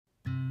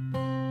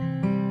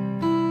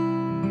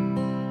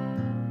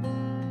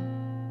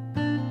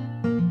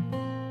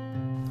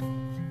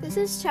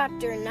This is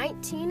Chapter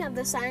 19 of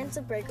The Science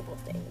of Breakable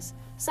Things.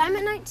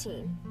 Assignment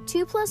 19,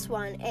 2 plus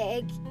 1,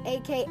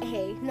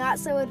 aka Not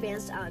So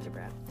Advanced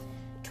Algebra.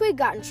 Twig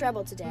got in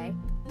trouble today.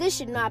 This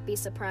should not be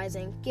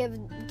surprising,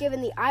 given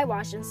the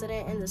eyewash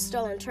incident and the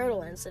stolen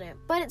turtle incident,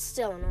 but it's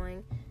still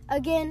annoying.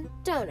 Again,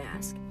 don't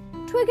ask.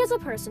 Twig is a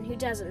person who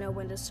doesn't know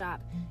when to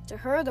stop. To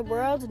her, the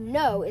word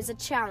no is a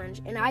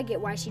challenge, and I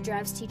get why she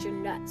drives teacher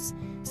nuts.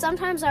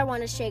 Sometimes I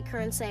want to shake her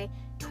and say,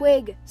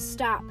 "Twig,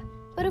 stop."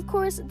 But of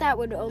course, that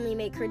would only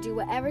make her do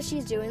whatever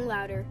she's doing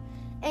louder.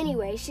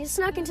 Anyway, she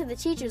snuck into the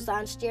teacher's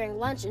lounge during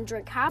lunch and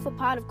drank half a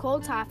pot of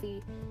cold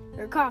coffee,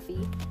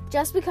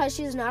 just because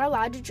she's not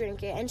allowed to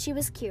drink it, and she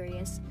was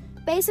curious.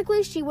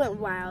 Basically, she went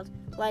wild,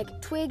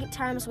 like Twig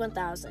times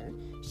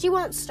 1,000. She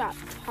won't stop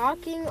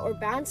talking or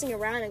bouncing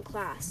around in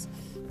class.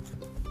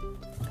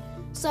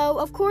 So,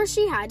 of course,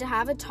 she had to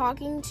have a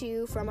talking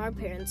to from our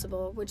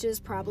principal, which is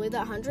probably the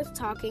 100th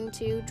talking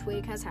to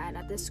Twig has had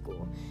at this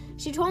school.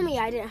 She told me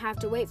I didn't have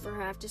to wait for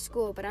her after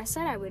school, but I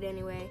said I would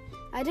anyway.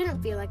 I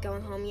didn't feel like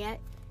going home yet.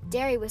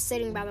 Derry was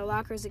sitting by the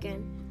lockers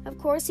again. Of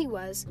course he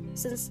was.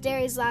 Since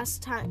Derry's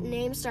last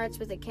name starts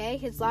with a K,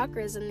 his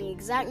locker is in the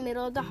exact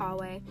middle of the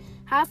hallway,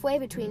 halfway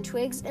between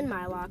Twig's and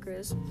my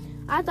lockers.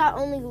 I thought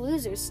only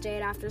losers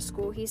stayed after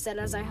school, he said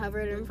as I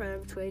hovered in front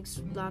of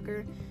Twig's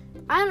locker.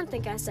 I don't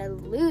think I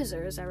said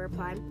losers, I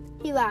replied.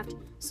 He laughed.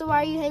 So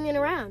why are you hanging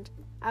around?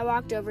 I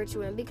walked over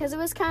to him because it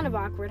was kind of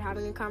awkward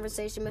having a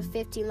conversation with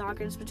 15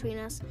 lockers between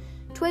us.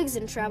 Twig's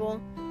in trouble.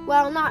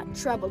 Well, not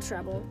trouble.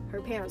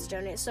 Her parents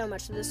donate so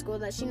much to the school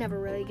that she never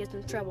really gets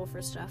in trouble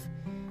for stuff.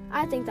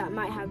 I think that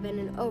might have been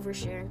an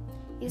overshare.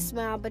 He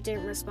smiled but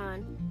didn't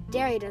respond.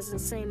 Derry doesn't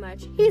say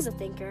much. He's a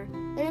thinker,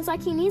 and it's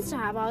like he needs to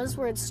have all his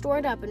words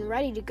stored up and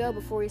ready to go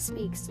before he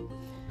speaks.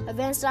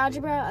 Advanced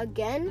algebra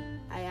again?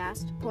 I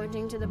asked,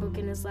 pointing to the book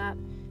in his lap.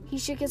 He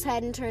shook his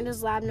head and turned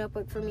his lab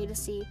notebook for me to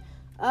see.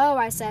 Oh,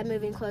 I said,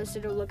 moving closer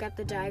to look at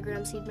the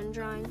diagrams he'd been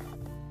drawing.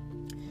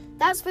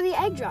 That's for the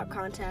egg drop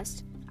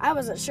contest. I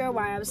wasn't sure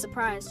why I was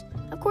surprised.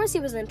 Of course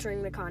he was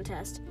entering the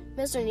contest.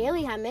 Mr.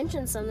 Neely had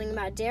mentioned something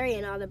about Derry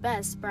and all the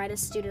best,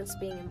 brightest students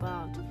being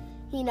involved.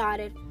 He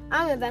nodded.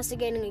 I'm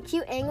investigating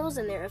acute angles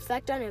and their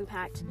effect on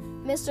impact.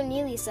 Mr.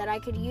 Neely said I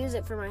could use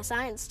it for my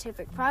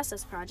scientific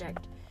process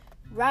project.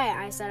 Right,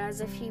 I said as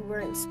if he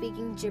weren't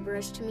speaking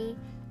gibberish to me.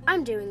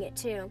 I'm doing it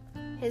too.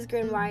 His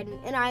grin widened,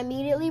 and I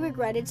immediately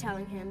regretted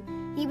telling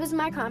him. He was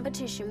my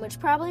competition, which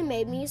probably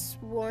made him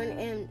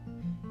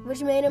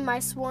my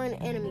sworn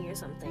enemy or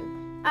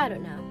something. I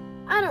don't know.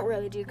 I don't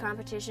really do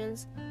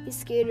competitions. He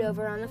scooted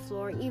over on the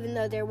floor, even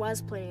though there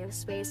was plenty of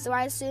space, so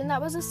I assumed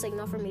that was a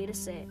signal for me to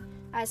sit.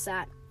 I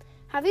sat.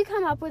 Have you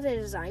come up with a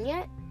design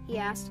yet? He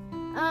asked.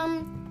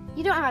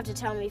 You don't have to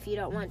tell me if you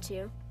don't want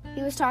to.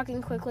 He was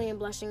talking quickly and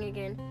blushing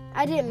again.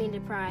 I didn't mean to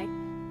pry.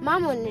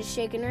 Mom wouldn't have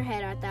shaken her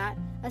head at that.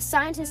 A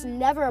scientist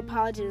never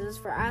apologizes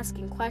for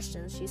asking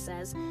questions, she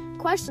says.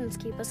 Questions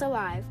keep us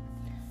alive.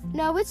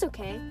 No, it's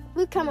okay.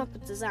 We've come up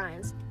with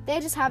designs. They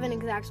just haven't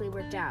exactly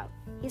worked out.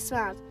 He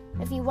smiled.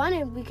 If you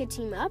wanted, we could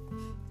team up.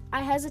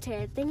 I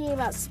hesitated, thinking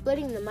about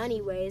splitting the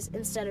money ways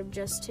instead of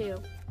just two.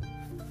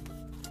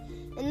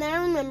 And then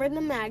I remembered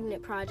the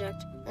magnet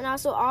project, and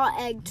also all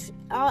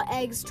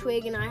eggs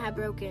Twig and I had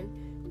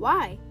broken.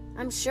 Why?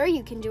 I'm sure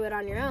you can do it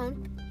on your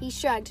own. He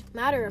shrugged.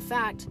 Matter of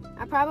fact,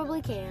 I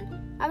probably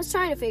can. I was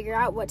trying to figure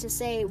out what to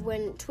say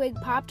when Twig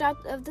popped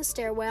out of the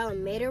stairwell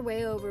and made her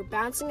way over,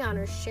 bouncing on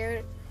her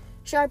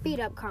sharp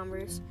beat-up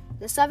Converse.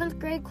 The 7th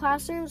grade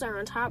classrooms are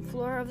on top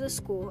floor of the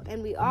school,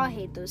 and we all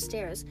hate those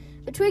stairs,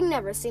 but Twig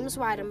never seems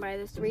widened by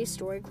the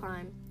 3-story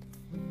climb.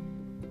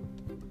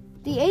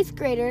 The 8th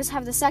graders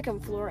have the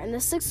 2nd floor, and the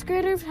 6th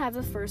graders have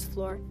the 1st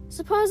floor.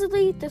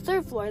 Supposedly, the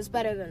 3rd floor is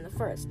better than the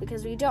 1st,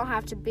 because we don't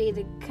have to bathe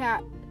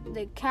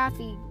the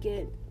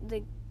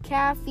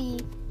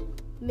Caffey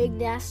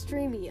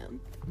Mignastremium.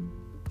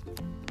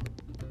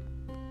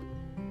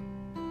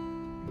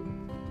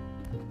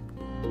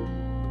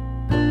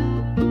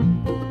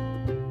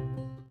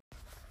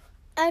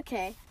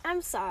 Okay,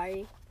 I'm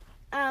sorry.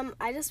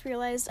 I just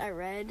realized I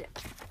read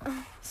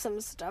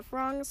some stuff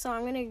wrong, so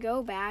I'm going to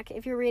go back.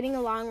 If you're reading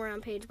along, we're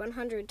on page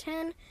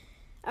 110,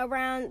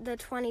 around the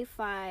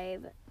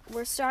 25.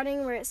 We're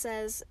starting where it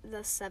says the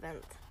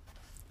 7th.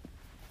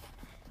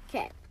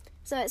 Okay,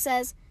 so it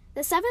says,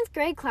 the 7th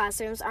grade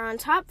classrooms are on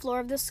top floor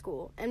of the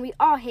school, and we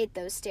all hate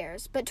those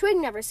stairs, but Twig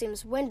never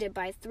seems winded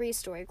by a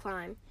 3-story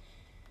climb.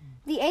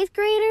 The 8th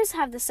graders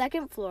have the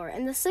 2nd floor,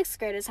 and the 6th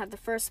graders have the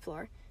 1st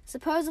floor.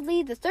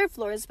 Supposedly, the 3rd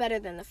floor is better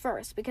than the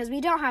 1st, because we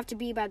don't have to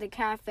be by the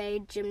cafe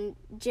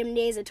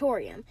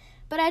gymnasiatorium,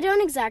 but I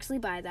don't exactly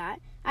buy that.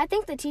 I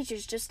think the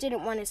teachers just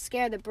didn't want to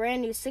scare the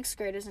brand new 6th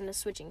graders into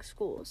switching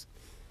schools.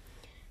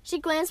 She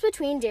glanced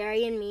between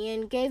Derry and me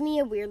and gave me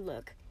a weird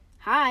look.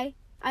 Hi.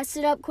 I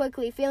stood up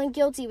quickly, feeling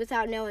guilty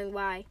without knowing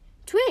why.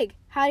 Twig,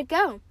 how'd it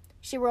go?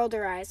 She rolled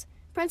her eyes.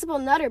 Principal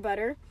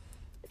Nutterbutter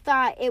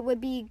thought it would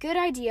be a good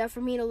idea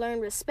for me to learn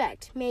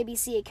respect, maybe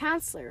see a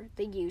counselor,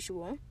 the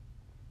usual.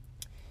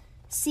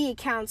 See a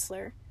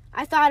counselor.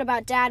 I thought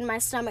about Dad and my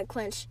stomach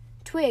clenched.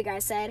 Twig, I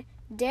said,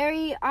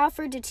 Derry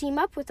offered to team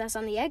up with us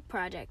on the egg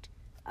project.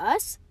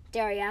 Us?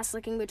 Derry asked,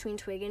 looking between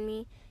Twig and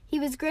me. He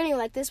was grinning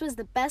like this was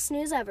the best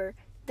news ever.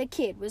 The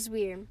kid was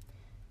weird.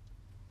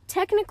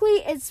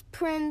 Technically, it's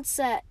Principal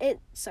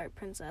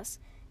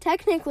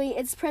Technically,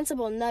 it's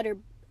Principal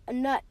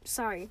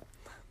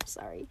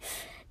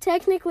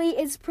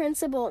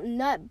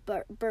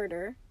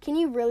Nutburter. Can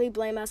you really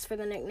blame us for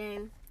the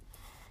nickname?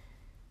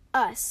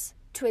 Us,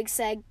 Twig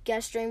said,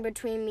 gesturing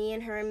between me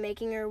and her and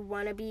making her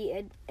wannabe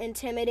an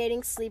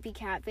intimidating sleepy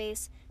cat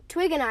face.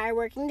 Twig and I are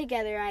working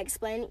together, I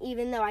explained,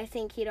 even though I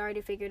think he'd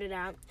already figured it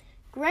out.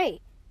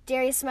 Great.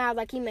 Derry smiled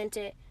like he meant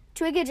it.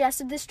 Twig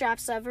adjusted the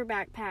straps of her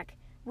backpack.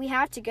 We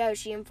have to go,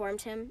 she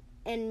informed him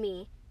and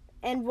me,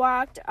 and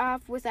walked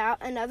off without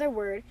another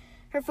word,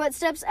 her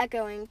footsteps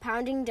echoing,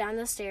 pounding down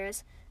the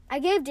stairs. I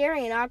gave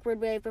Derry an awkward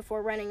wave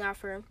before running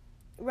after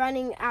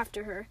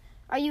her.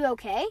 Are you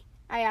okay?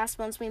 I asked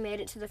once we made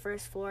it to the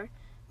first floor.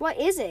 What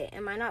is it?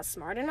 Am I not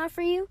smart enough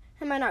for you?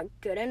 Am I not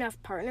good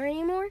enough partner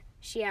anymore?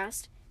 She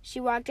asked. She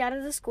walked out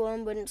of the school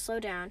and wouldn't slow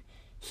down.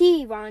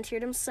 He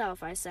volunteered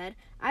himself, I said.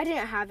 I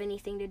didn't have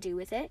anything to do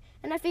with it,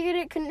 and I figured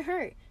it couldn't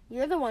hurt.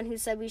 You're the one who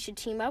said we should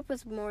team up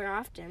with more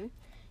often.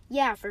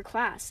 Yeah, for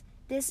class.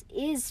 This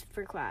is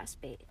for class,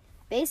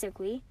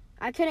 basically.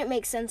 I couldn't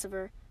make sense of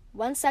her.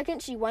 One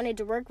second she wanted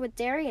to work with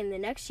Derry, and the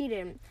next she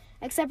didn't.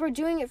 Except we're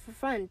doing it for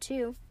fun,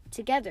 too.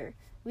 Together.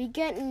 We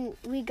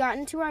got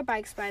into our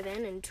bikes by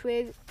then, and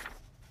Twig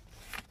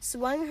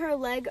swung her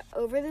leg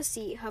over the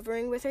seat,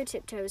 hovering with her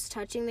tiptoes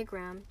touching the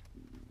ground.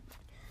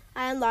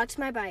 I unlocked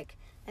my bike.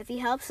 If he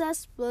helps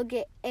us, we'll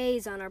get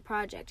A's on our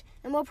project,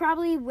 and we'll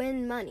probably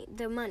win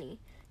the money.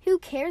 Who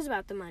cares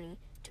about the money?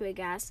 Twig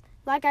asked.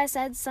 Like I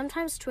said,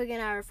 sometimes Twig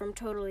and I are from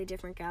totally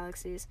different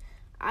galaxies.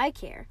 I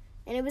care,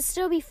 and it would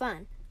still be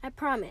fun. I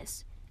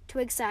promise.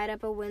 Twig sighed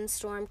up a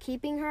windstorm,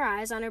 keeping her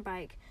eyes on her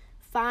bike.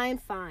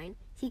 Fine.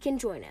 He can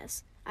join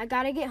us. I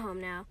gotta get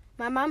home now.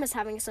 My mom is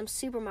having some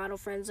supermodel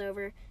friends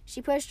over.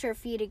 She pushed her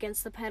feet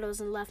against the pedals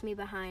and left me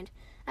behind.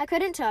 I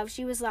couldn't tell if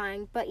she was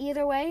lying, but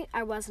either way,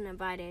 I wasn't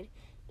invited.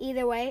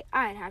 Either way,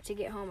 I'd have to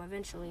get home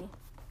eventually.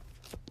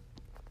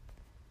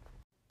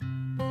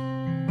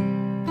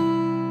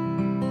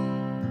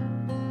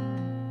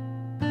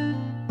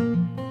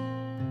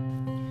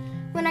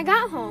 When I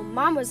got home,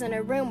 Mom was in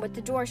her room with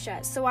the door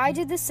shut, so I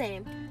did the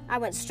same. I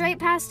went straight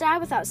past Dad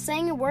without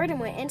saying a word and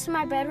went into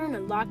my bedroom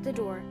and locked the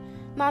door.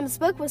 Mom's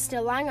book was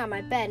still lying on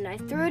my bed, and I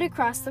threw it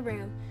across the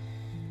room.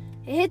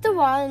 It hit the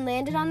wall and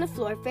landed on the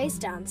floor face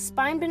down,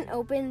 spine bent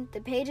open,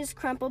 the pages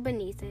crumpled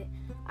beneath it.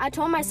 I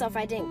told myself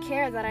I didn't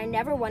care, that I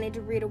never wanted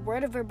to read a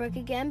word of her book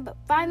again, but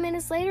 5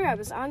 minutes later I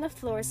was on the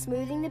floor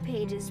smoothing the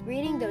pages,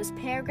 reading those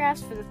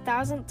paragraphs for the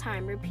 1,000th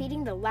time,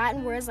 repeating the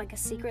Latin words like a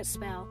secret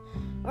spell.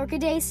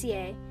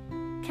 Orchidaceae,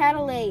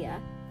 Cataleya,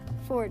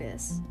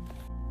 Fortis.